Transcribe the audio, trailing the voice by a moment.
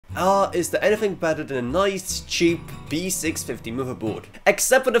is there anything better than a nice, cheap B650 motherboard?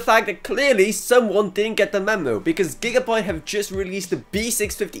 Except for the fact that clearly someone didn't get the memo, because Gigabyte have just released the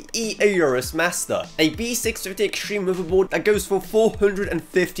B650E Aorus Master, a B650 Extreme motherboard that goes for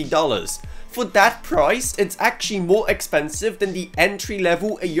 $450. For that price, it's actually more expensive than the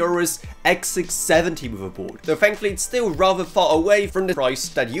entry-level Aorus X670 motherboard, though thankfully it's still rather far away from the price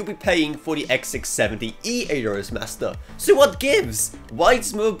that you'll be paying for the X670E Aorus Master. So what gives? Why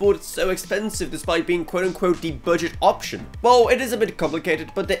is this motherboard so expensive despite being quote-unquote the budget option? Well, it is a bit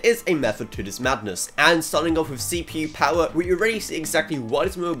complicated, but there is a method to this madness, and starting off with CPU power, we already see exactly why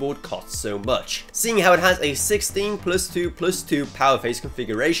this motherboard costs so much. Seeing how it has a 16+2+2 power phase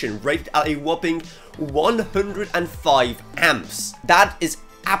configuration rated at a whopping 105 amps. That is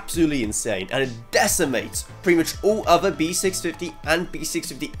absolutely insane, and it decimates pretty much all other B650 and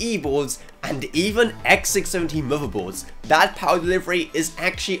B650E boards and even X670 motherboards. That power delivery is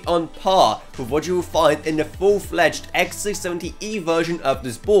actually on par with what you will find in the full-fledged X670E version of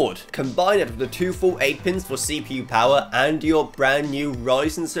this board. Combine it with the two full 8-pins for CPU power, and your brand new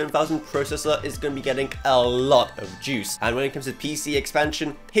Ryzen 7000 processor is going to be getting a lot of juice. And when it comes to PC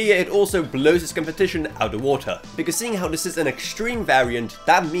expansion, here it also blows its competition out of water. Because seeing how this is an extreme variant,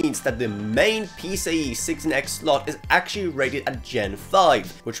 that means that the main PCIe 16X slot is actually rated at Gen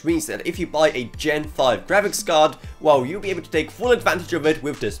 5, which means that if you buy a Gen 5 graphics card, well, you'll be able to take full advantage of it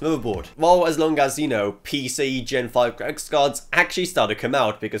with this motherboard. Well, as long as, you know, PCIe Gen 5 graphics cards actually start to come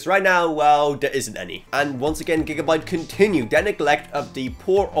out, because right now, well, there isn't any. And once again, Gigabyte continue their neglect of the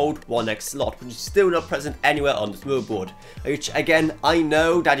poor old 1X slot, which is still not present anywhere on this motherboard. Which, again, I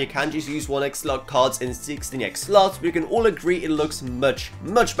know that you can just use 1X slot cards in 16X slots, but you can all agree it looks much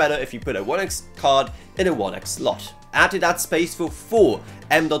better if you put a 1X card in a 1X slot. Add to that space for 4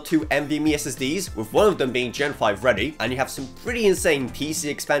 M.2 NVMe SSDs, with one of them being Gen 5 ready, and you have some pretty insane PC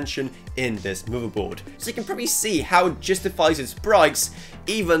expansion in this motherboard. So you can probably see how it justifies its price,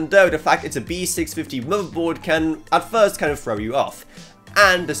 even though the fact it's a B650 motherboard can at first kind of throw you off.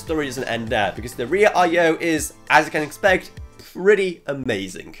 And the story doesn't end there, because the rear I/O is, as you can expect, pretty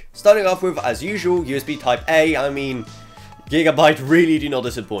amazing. Starting off with, as usual, USB Type A. I mean, Gigabyte really do not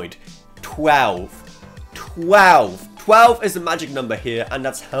disappoint. 12 is the magic number here, and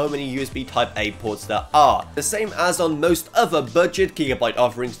that's how many USB Type A ports there are. The same as on most other budget Gigabyte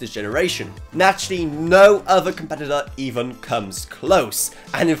offerings this generation. Naturally, no other competitor even comes close.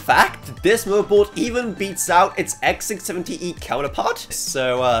 And in fact, this motherboard even beats out its X670E counterpart.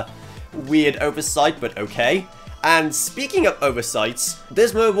 So, weird oversight, but okay. And speaking of oversights,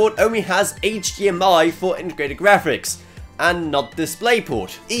 this motherboard only has HDMI for integrated graphics, and not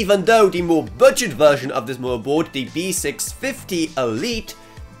DisplayPort, even though the more budget version of this motherboard, the B650 Elite,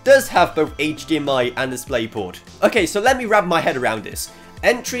 does have both HDMI and DisplayPort. Okay, so let me wrap my head around this.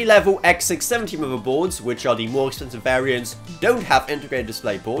 Entry-level X670 motherboards, which are the more expensive variants, don't have integrated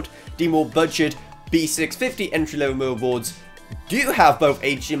DisplayPort. The more budget B650 entry-level motherboards do have both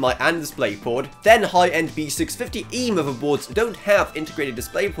HDMI and DisplayPort. Then high-end B650E motherboards don't have integrated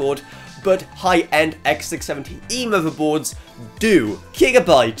DisplayPort, but high-end X670E motherboards do.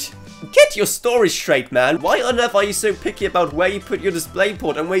 Gigabyte, get your story straight, man. Why on earth are you so picky about where you put your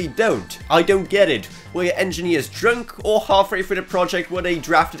DisplayPort and where you don't? I don't get it. Were your engineers drunk, or halfway through the project were they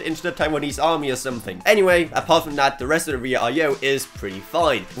drafted into the Taiwanese army or something? Anyway, apart from that, the rest of the rear I/O is pretty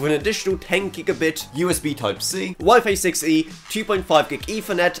fine, with an additional 10 gigabit USB Type-C, Wi-Fi 6E, 2.5 gig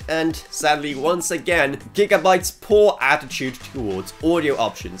Ethernet, and sadly, once again, Gigabyte's poor attitude towards audio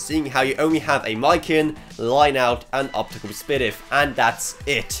options, seeing how you only have a mic in, line out, and optical SPDIF, and that's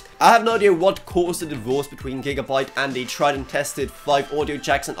it. I have no idea what caused the divorce between Gigabyte and the tried and tested 5 audio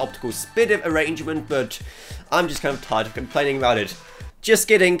jacks and optical SPDIF arrangement, but I'm just kind of tired of complaining about it. Just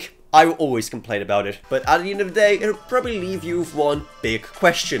kidding, I will always complain about it, but at the end of the day, it'll probably leave you with one big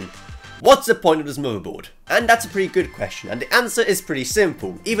question. What's the point of this motherboard? And that's a pretty good question, and the answer is pretty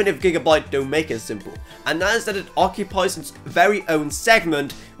simple, even if Gigabyte don't make it simple, and that is that it occupies its very own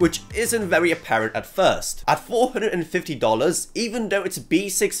segment, which isn't very apparent at first. At $450, even though it's a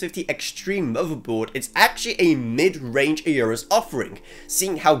B650 Extreme motherboard, it's actually a mid-range Aorus offering,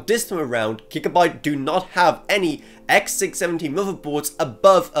 seeing how this time around, Gigabyte do not have any X670 motherboards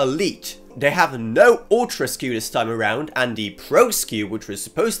above Elite. They have no Ultra SKU this time around, and the Pro SKU, which was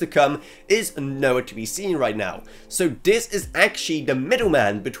supposed to come, is nowhere to be seen right now. So this is actually the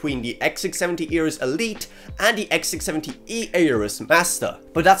middleman between the X670 Aorus Elite and the X670E Aorus Master.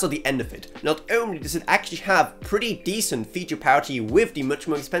 But that's not the end of it. Not only does it actually have pretty decent feature parity with the much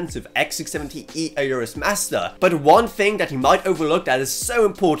more expensive X670E Aorus Master, but one thing that you might overlook that is so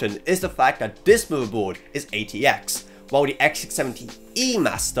important is the fact that this motherboard is ATX. while the X670E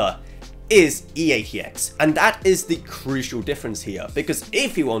Master is E80X, and that is the crucial difference here, because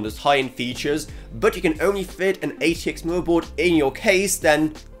if you want those high-end features but you can only fit an ATX motherboard in your case,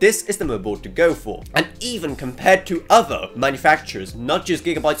 then this is the motherboard to go for. And even compared to other manufacturers, not just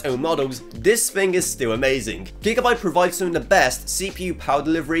Gigabyte's own models, this thing is still amazing. Gigabyte provides some of the best CPU power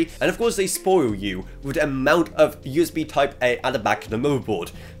delivery, and of course they spoil you with the amount of USB Type A at the back of the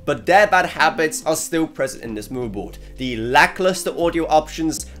motherboard. But their bad habits are still present in this motherboard. The lackluster audio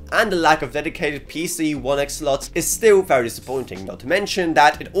options and the lack of dedicated PCIe 1X slots is still very disappointing, not to mention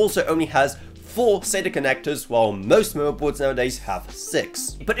that it also only has 4 SATA connectors, while most motherboards nowadays have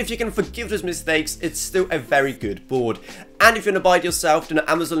 6. But if you can forgive those mistakes, it's still a very good board. And if you want to buy it yourself, then the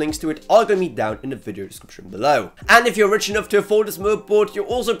Amazon links to it are going to be down in the video description below. And if you're rich enough to afford this motherboard, you're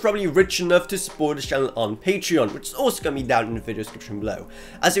also probably rich enough to support this channel on Patreon, which is also going to be down in the video description below.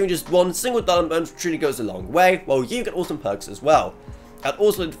 As even just one single dollar bonus truly goes a long way, while you get awesome perks as well. I'd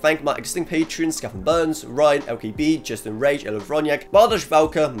also like to thank my existing patrons, Gavin Burns, Ryan, LKB, Justin Rage, Ella Vroniak, Bardosh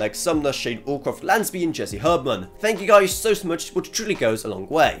Valka, Meg Sumner, Shane Allcroft, Lansby, and Jesse Herdman. Thank you guys so much, which truly goes a long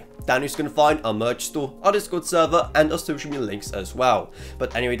way. Down you're going to find our merch store, our Discord server, and our social media links as well.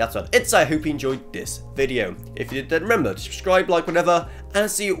 But anyway, that's about it, so I hope you enjoyed this video. If you did, then remember to subscribe, like, whatever, and I'll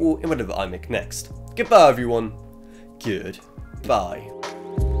see you all in whatever I make next. Goodbye everyone. Goodbye.